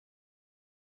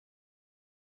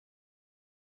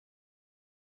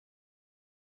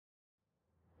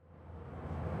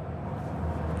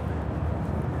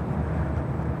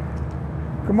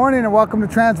Good morning and welcome to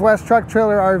Transwest Truck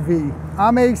Trailer RV.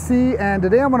 I'm AC and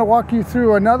today I'm going to walk you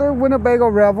through another Winnebago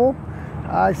Revel.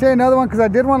 I say another one because I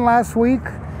did one last week,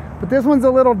 but this one's a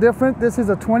little different. This is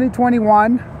a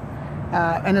 2021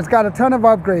 and it's got a ton of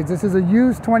upgrades. This is a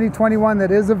used 2021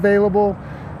 that is available.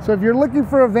 So if you're looking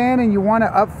for a van and you want to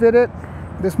upfit it,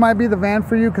 this might be the van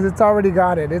for you because it's already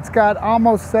got it. It's got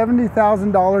almost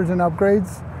 $70,000 in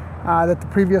upgrades that the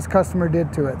previous customer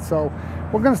did to it. So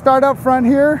we're going to start up front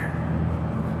here.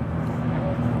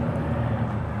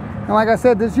 And like I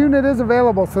said, this unit is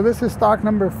available. So this is stock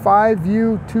number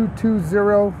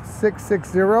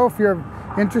 5U221660. If you're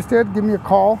interested, give me a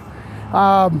call.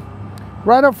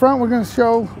 Right up front, we're going to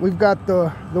show we've got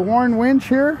the Warren winch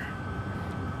here.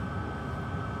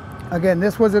 Again,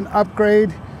 this was an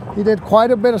upgrade. He did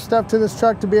quite a bit of stuff to this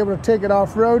truck to be able to take it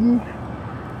off-roading.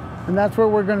 And that's where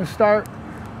we're going to start.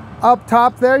 Up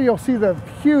top there, you'll see the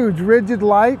huge rigid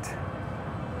light.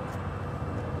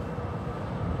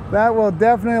 That will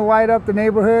definitely light up the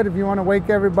neighborhood if you want to wake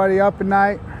everybody up at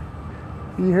night.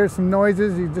 You hear some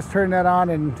noises, you just turn that on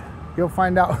and you'll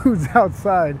find out who's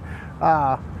outside.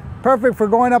 Perfect for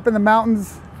going up in the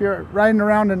mountains. If you're riding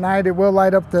around at night, it will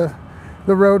light up the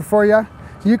road for you.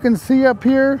 You can see up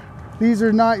here, these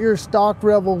are not your stock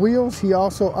Revel wheels. He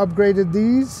also upgraded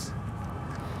these.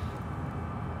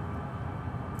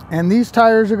 And these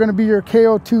tires are going to be your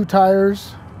KO2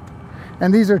 tires.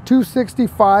 And these are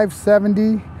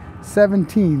 265/70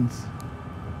 17s.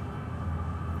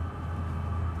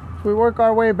 So we work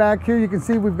our way back here. You can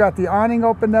see we've got the awning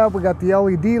opened up. We got the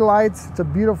LED lights. It's a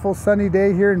beautiful sunny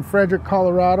day here in Frederick,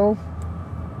 Colorado.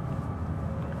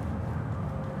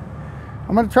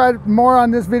 I'm going to try more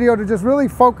on this video to just really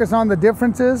focus on the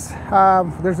differences.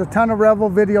 There's a ton of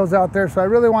Revel videos out there, so I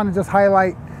really want to just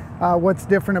highlight what's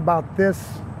different about this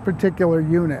particular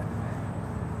unit.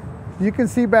 You can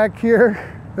see back here,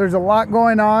 there's a lot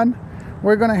going on.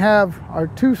 We're going to have our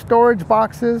 2 storage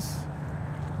boxes,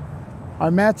 our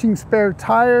matching spare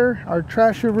tire, our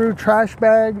trasheroo trash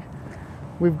bag.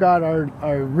 We've got our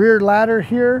rear ladder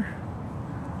here.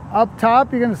 Up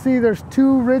top, you're going to see there's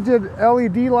 2 rigid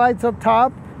LED lights up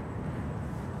top.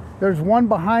 There's one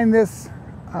behind this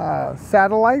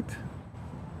satellite,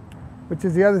 which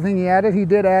is the other thing he added. He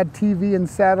did add TV and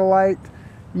satellite.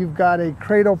 You've got a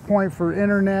cradle point for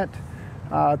internet.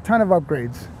 A ton of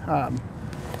upgrades.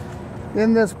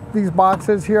 In these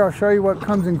boxes here, I'll show you what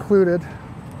comes included.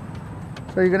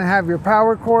 So you're going to have your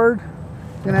power cord.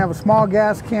 You're going to have a small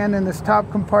gas can in this top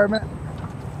compartment.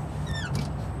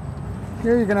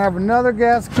 Here you're going to have another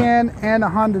gas can and a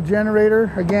Honda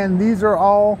generator. Again, these are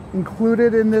all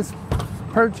included in this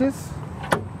purchase.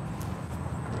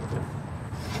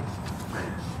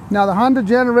 Now the Honda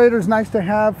generator is nice to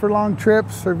have for long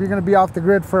trips or if you're going to be off the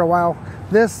grid for a while.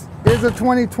 This is a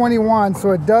 2021,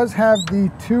 so it does have the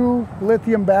 2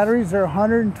 lithium batteries. They're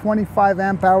 125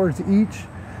 amp hours each,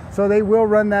 so they will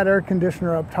run that air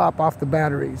conditioner up top off the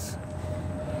batteries.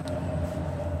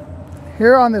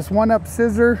 Here on this 1-up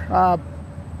scissor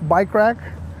bike rack,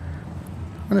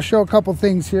 I'm going to show a couple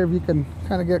things here if you can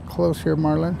kind of get close here,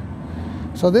 Marlon.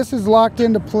 So this is locked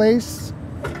into place.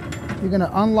 You're going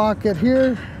to unlock it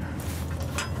here,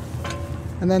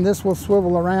 and then this will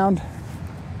swivel around.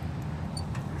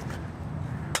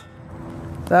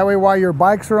 That way, while your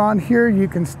bikes are on here, you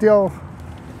can still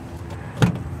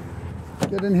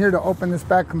get in here to open this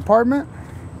back compartment.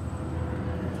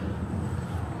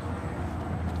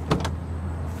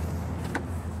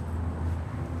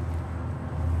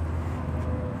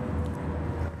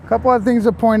 A couple of things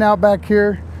to point out back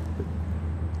here.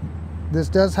 This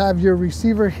does have your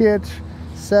receiver hitch,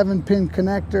 7-pin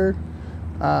connector.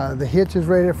 The hitch is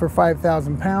rated for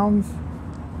 5,000 pounds.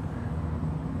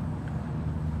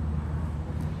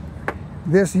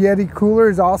 This Yeti cooler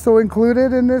is also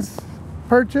included in this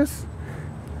purchase.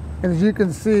 And as you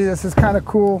can see, this is kind of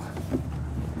cool.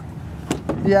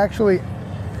 He actually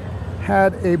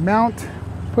had a mount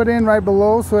put in right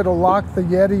below so it'll lock the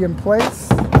Yeti in place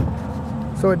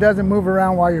so it doesn't move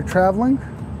around while you're traveling.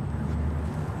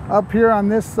 Up here on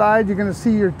this side, you're going to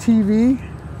see your TV.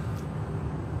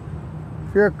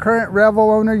 If you're a current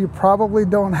Revel owner, you probably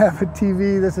don't have a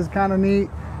TV. This is kind of neat.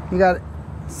 You got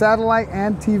satellite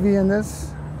and TV in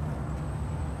this.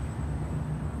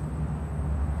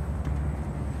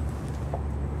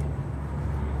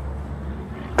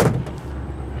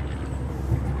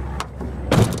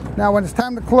 Now when it's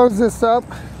time to close this up,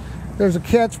 there's a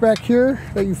catch back here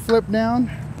that you flip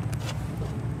down.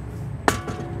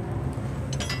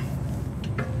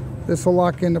 This will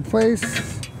lock into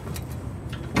place.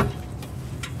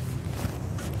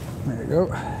 There you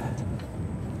go.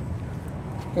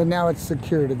 And now it's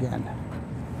secured again.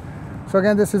 So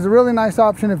again, this is a really nice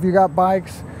option if you got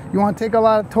bikes. You want to take a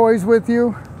lot of toys with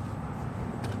you.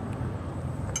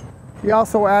 He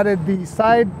also added the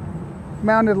side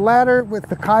mounted ladder with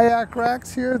the kayak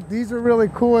racks here. These are really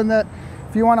cool in that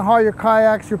if you want to haul your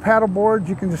kayaks, your paddle boards,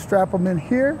 you can just strap them in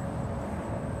here.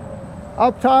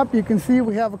 Up top, you can see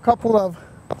we have a couple of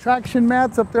traction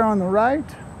mats up there on the right.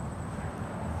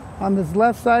 On this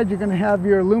left side, you're going to have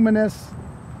your luminous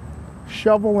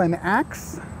shovel and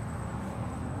axe.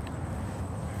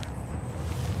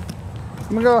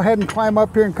 I'm going to go ahead and climb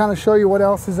up here and kind of show you what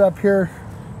else is up here.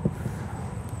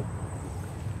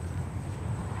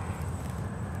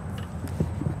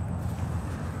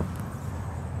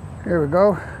 Here we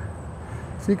go.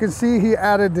 So you can see he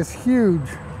added this huge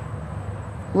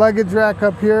luggage rack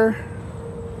up here.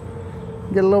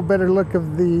 Get a little better look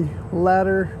of the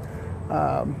ladder,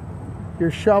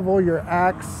 your shovel, your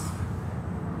axe,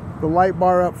 the light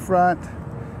bar up front.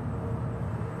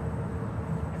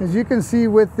 As you can see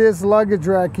with this luggage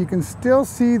rack, you can still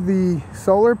see the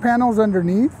solar panels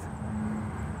underneath.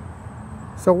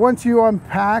 So once you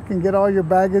unpack and get all your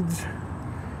baggage,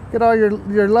 get all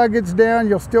your luggage down,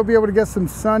 you'll still be able to get some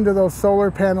sun to those solar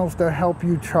panels to help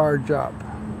you charge up.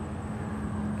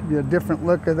 Give you a different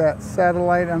look of that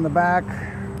satellite on the back.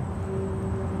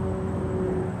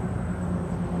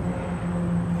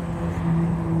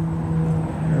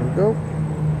 There we go.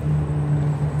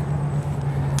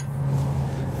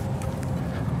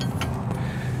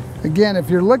 Again, if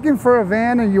you're looking for a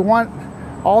van and you want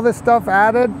all this stuff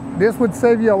added, this would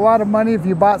save you a lot of money if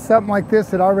you bought something like this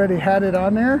that already had it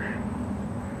on there.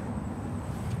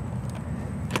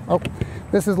 Oh,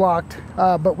 this is locked,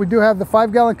 but we do have the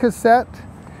 5-gallon cassette.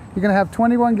 You're gonna have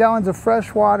 21 gallons of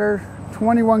fresh water,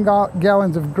 21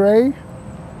 gallons of gray.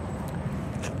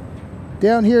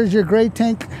 Down here is your gray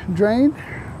tank drain.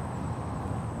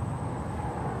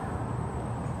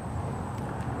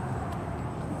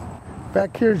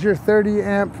 Back here's your 30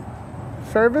 amp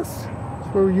service,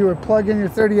 where you would plug in your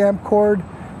 30 amp cord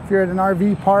if you're at an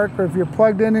RV park, or if you're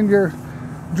plugged in your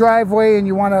driveway and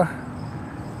you want to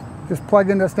just plug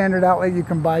into a standard outlet, you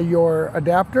can buy your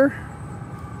adapter.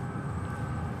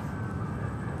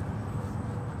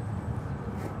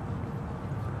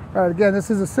 All right, again, this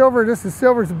is a silver. This is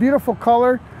silver. It's a beautiful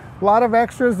color. A lot of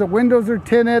extras. The windows are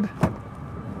tinted.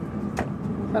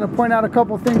 I'm going to point out a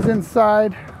couple things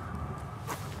inside.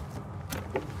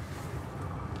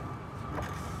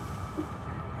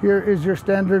 Here is your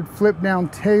standard flip down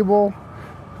table.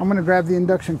 I'm going to grab the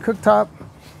induction cooktop.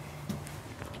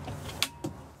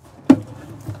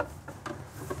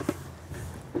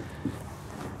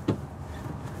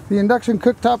 The induction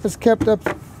cooktop is kept up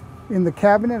in the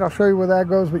cabinet. I'll show you where that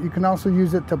goes, but you can also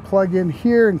use it to plug in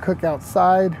here and cook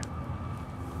outside.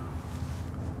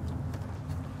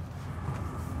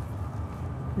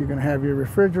 You're going to have your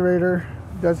refrigerator.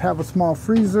 It does have a small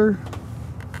freezer.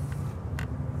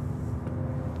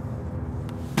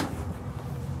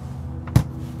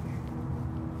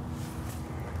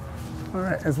 All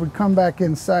right, as we come back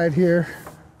inside here,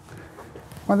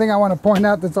 one thing I want to point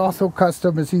out that's also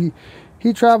custom is he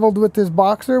traveled with this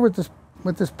boxer, with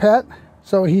this pet.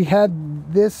 So he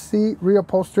had this seat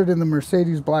reupholstered in the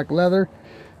Mercedes black leather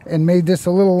and made this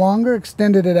a little longer,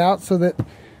 extended it out so that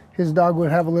his dog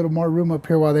would have a little more room up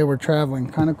here while they were traveling.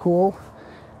 Kind of cool.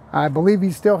 I believe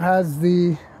he still has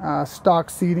the stock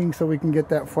seating, so we can get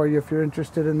that for you if you're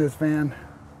interested in this van.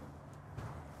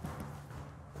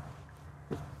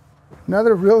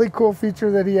 Another really cool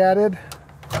feature that he added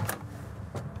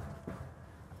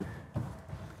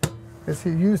is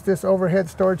he used this overhead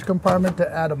storage compartment to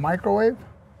add a microwave.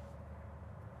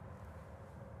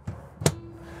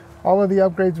 All of the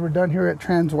upgrades were done here at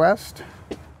Transwest.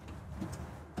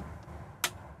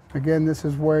 Again, this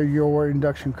is where your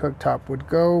induction cooktop would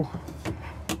go.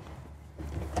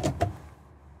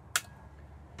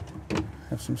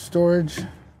 Have some storage.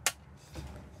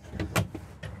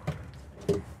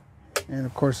 And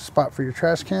of course, a spot for your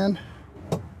trash can.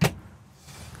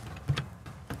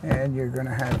 And you're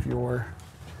gonna have your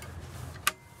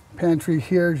pantry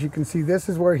here. As you can see, this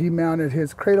is where he mounted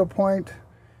his cradle point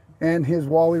and his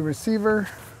Wally receiver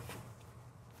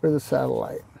for the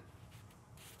satellite.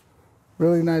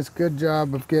 Really nice, good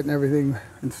job of getting everything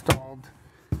installed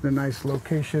in a nice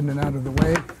location and out of the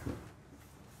way.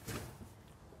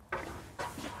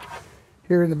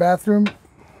 Here in the bathroom,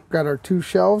 got our 2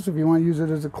 shelves if you want to use it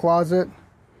as a closet.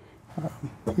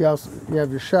 You have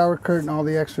your shower curtain, all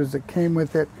the extras that came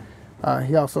with it.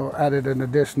 He also added an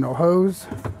additional hose.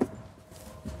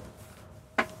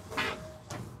 I'm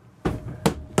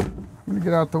going to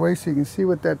get out the way so you can see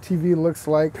what that TV looks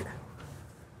like.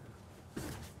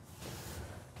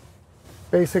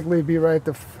 basically be right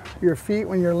at your feet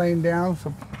when you're laying down.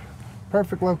 So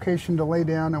perfect location to lay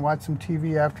down and watch some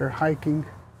TV after hiking.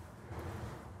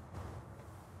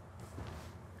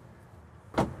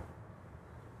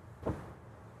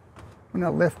 I'm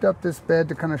going to lift up this bed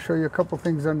to kind of show you a couple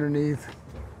things underneath.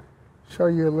 Show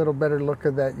you a little better look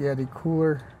at that Yeti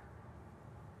cooler.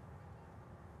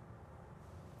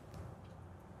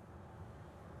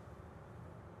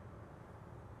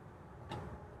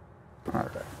 All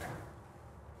right.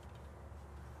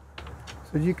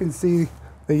 So as you can see,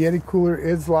 the Yeti cooler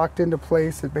is locked into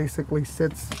place. It basically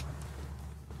sits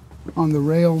on the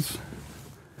rails.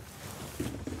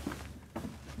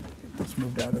 Let's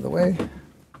move out of the way.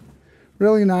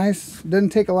 Really nice.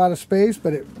 Doesn't take a lot of space,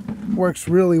 but it works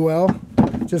really well.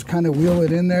 Just kind of wheel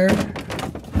it in there.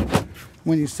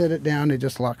 When you set it down, it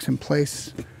just locks in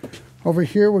place. Over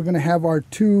here, we're going to have our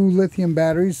 2 lithium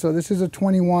batteries. So this is a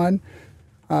 21.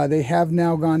 They have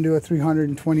now gone to a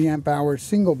 320 amp hour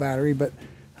single battery, but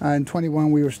in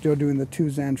 21 we were still doing the 2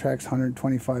 Xantrax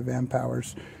 125 amp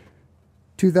hours.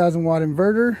 2000 watt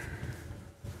inverter.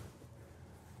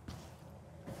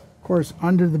 Of course,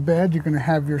 under the bed you're going to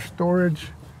have your storage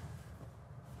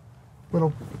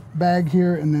little bag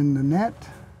here, and then the net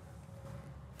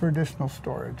for additional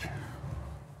storage.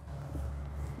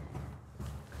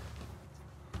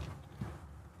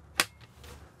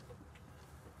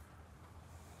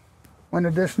 One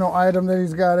additional item that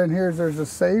he's got in here is there's a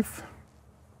safe.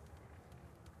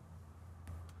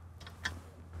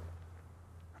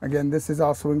 Again, this is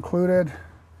also included.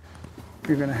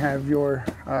 You're going to have your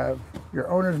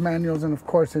owner's manuals, and of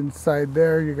course inside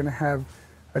there you're going to have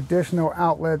additional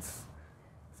outlets,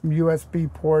 some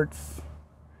USB ports,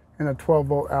 and a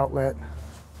 12-volt outlet.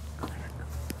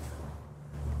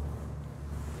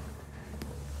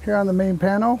 Here on the main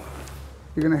panel,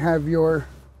 you're going to have your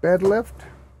bed lift.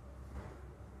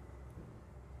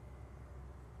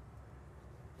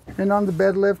 And on the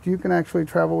bed lift, you can actually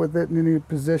travel with it in any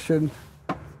position.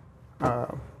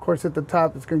 Of course, at the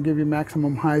top, it's going to give you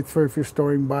maximum height for if you're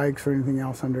storing bikes or anything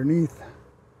else underneath.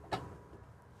 You're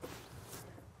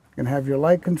going to have your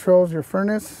light controls, your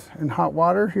furnace, and hot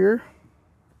water here.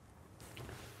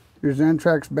 Your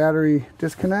Xantrax battery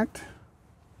disconnect.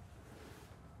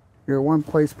 Your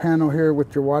one-place panel here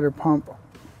with your water pump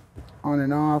on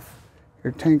and off.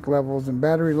 Your tank levels and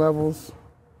battery levels.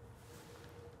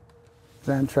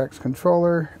 Xantrax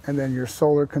controller, and then your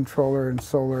solar controller and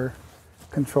solar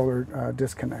controller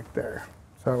disconnect there.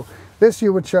 So this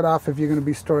you would shut off if you're going to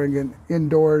be storing it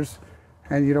indoors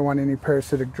and you don't want any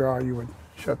parasitic draw. You would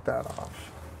shut that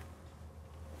off.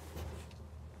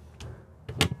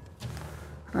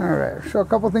 All right, show a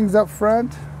couple things up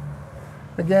front.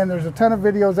 Again, there's a ton of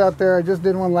videos out there. I just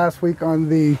did one last week on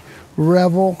the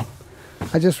Revel.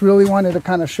 I just really wanted to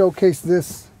kind of showcase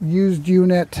this used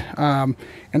unit and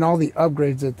all the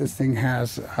upgrades that this thing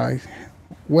has.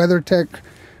 WeatherTech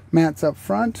mats up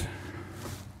front.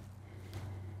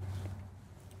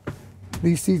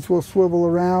 These seats will swivel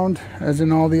around as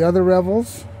in all the other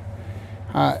Revels.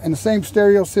 And the same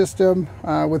stereo system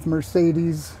with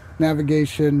Mercedes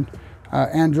navigation,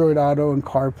 Android Auto, and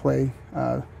CarPlay.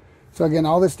 So again,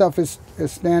 all this stuff is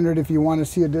standard. If you want to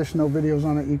see additional videos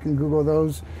on it, you can Google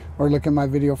those or look at my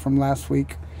video from last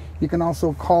week. You can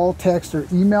also call, text, or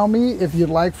email me if you'd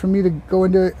like for me to go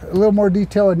into a little more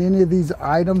detail on any of these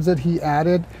items that he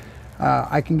added.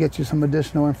 I can get you some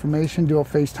additional information, do a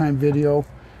FaceTime video,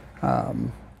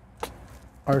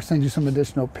 or send you some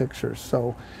additional pictures.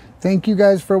 So thank you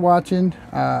guys for watching.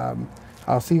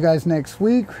 I'll see you guys next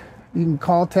week. You can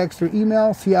call, text, or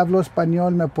email. Si hablo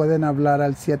español, me pueden hablar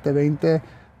al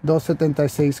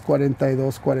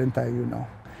 720-276-4241.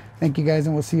 Thank you guys,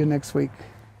 and we'll see you next week.